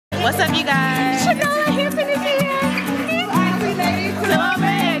What's up, you guys? Shanola Hampton is here. Hi, sweet ladies. Come on,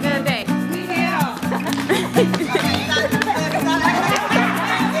 man. Good day.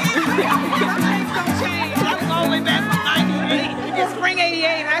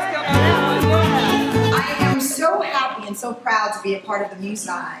 I am so happy and so proud to be a part of the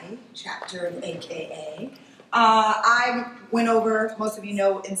Musi chapter of AKA. I went over, most of you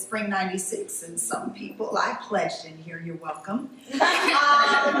know, in spring '96, and some people I pledged in here, you're welcome.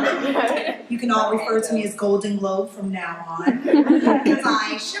 You can all refer to me as Golden Globe from now on, because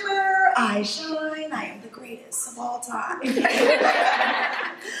I shimmer, I shine, I am the greatest of all time.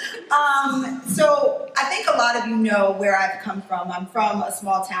 So I think a lot of you know where I've come from. I'm from a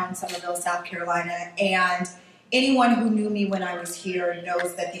small town in Somerville, South Carolina, and anyone who knew me when I was here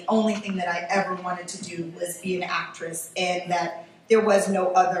knows that the only thing that I ever wanted to do was be an actress, and that there was no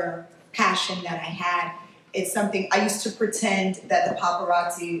other passion that I had. It's something, I used to pretend that the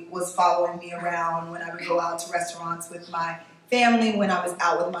paparazzi was following me around when I would go out to restaurants with my family, when I was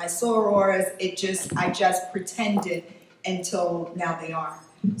out with my sorors. I just pretended until now they are.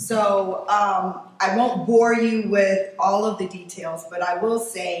 So I won't bore you with all of the details, but I will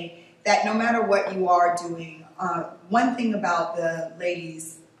say that no matter what you are doing, one thing about the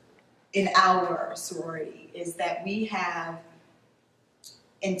ladies in our sorority is that we have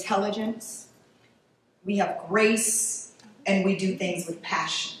intelligence, we have grace, and we do things with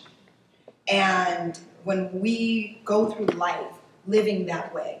passion. And when we go through life living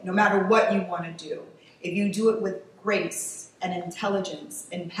that way, no matter what you want to do, if you do it with grace and intelligence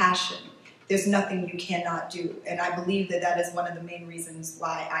and passion, there's nothing you cannot do. And I believe that that is one of the main reasons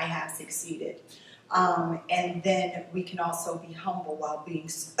why I have succeeded. And then we can also be humble while being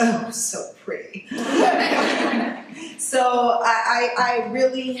so pretty. So I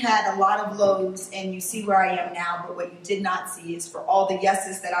really had a lot of lows, and you see where I am now, but what you did not see is for all the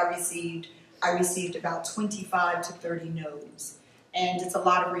yeses that I received about 25 to 30 no's. And it's a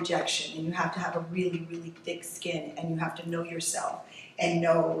lot of rejection, and you have to have a really, really thick skin, and you have to know yourself and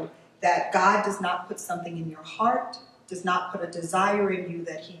know that God does not put something in your heart, does not put a desire in you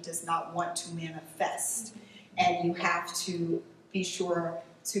that he does not want to manifest. And you have to be sure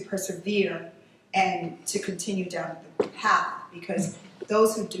to persevere and to continue down the path, because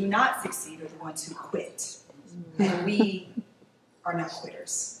those who do not succeed are the ones who quit. And we are not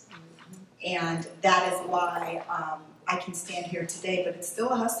quitters. And that is why I can stand here today, but it's still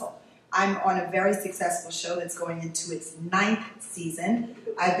a hustle. I'm on a very successful show that's going into its 9th season.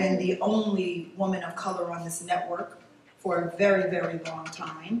 I've been the only woman of color on this network for a very, very long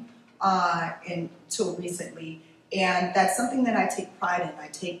time, until recently. And that's something that I take pride in. I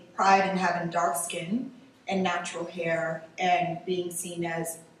take pride in having dark skin and natural hair and being seen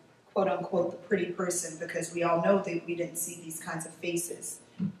as, quote unquote, the pretty person, because we all know that we didn't see these kinds of faces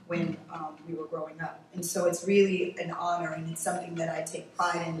when we were growing up. And so it's really an honor, and it's something that I take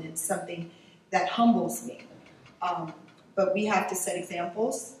pride in, and it's something that humbles me. But we have to set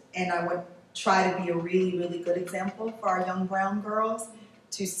examples, and I would try to be a really, really good example for our young brown girls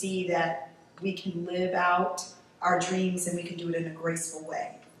to see that we can live out our dreams and we can do it in a graceful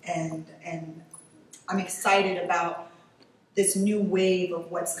way. And I'm excited about this new wave of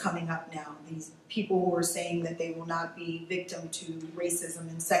what's coming up now. These people who are saying that they will not be victim to racism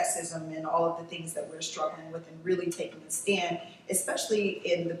and sexism and all of the things that we're struggling with, and really taking a stand, especially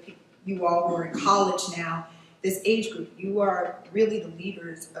in the people, you all who are in college now, this age group. You are really the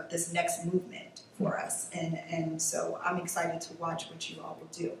leaders of this next movement for us. And so I'm excited to watch what you all will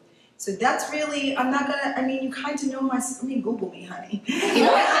do. So that's really, I'm not gonna, you kind of know Google me, honey. I'm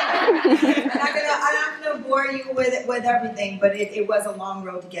not gonna bore you with everything, but it was a long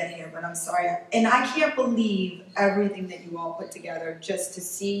road to get here, but I'm sorry. And I can't believe everything that you all put together just to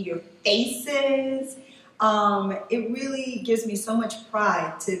see your faces. It really gives me so much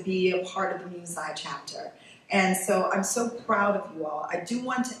pride to be a part of the Musi chapter. And so I'm so proud of you all. I do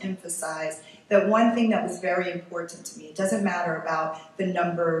want to emphasize that one thing that was very important to me, it doesn't matter about the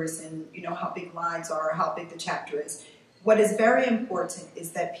numbers and how big lines are or how big the chapter is. What is very important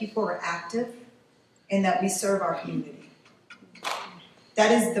is that people are active and that we serve our community.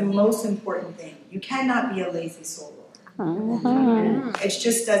 That is the most important thing. You cannot be a lazy soror. It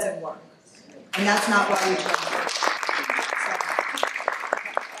just doesn't work. And that's not why we joined.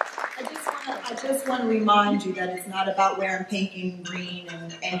 I just want to remind you that it's not about wearing pink and green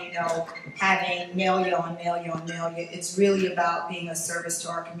and having nail you on nail you on nail you. It's really about being a service to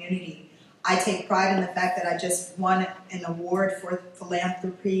our community. I take pride in the fact that I just won an award for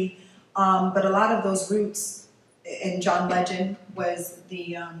philanthropy, but a lot of those roots, and John Legend was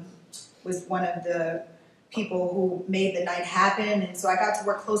one of the people who made the night happen. And so I got to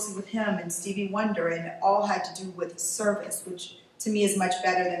work closely with him and Stevie Wonder, and it all had to do with service, which to me is much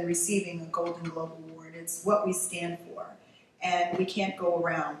better than receiving a Golden Globe Award. It's what we stand for. And we can't go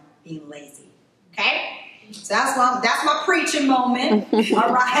around being lazy. Okay? So that's my preaching moment.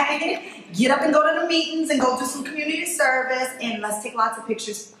 All right? Get up and go to the meetings and go do some community service, and let's take lots of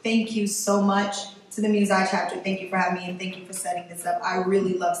pictures. Thank you so much to the Musi chapter. Thank you for having me, and thank you for setting this up. I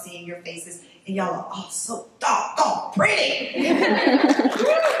really love seeing your faces, and y'all are all so doggone pretty.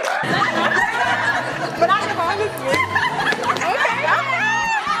 But I have honestly.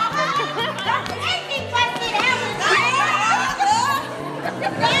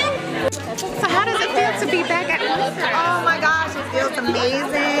 So how does it feel to be back at Winthrop? Oh my gosh, it feels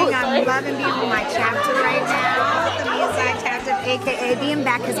amazing. I'm loving being with my chapter right now. The Musi chapter, aka being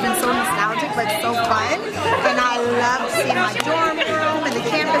back, has been so nostalgic but so fun. And I love seeing my dorm room and the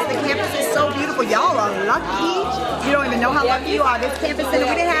campus. The campus is so beautiful. Y'all are lucky. You don't even know how lucky you are. This campus center,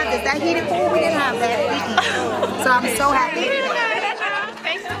 we didn't have this. That heated pool, we didn't have that. So I'm so happy.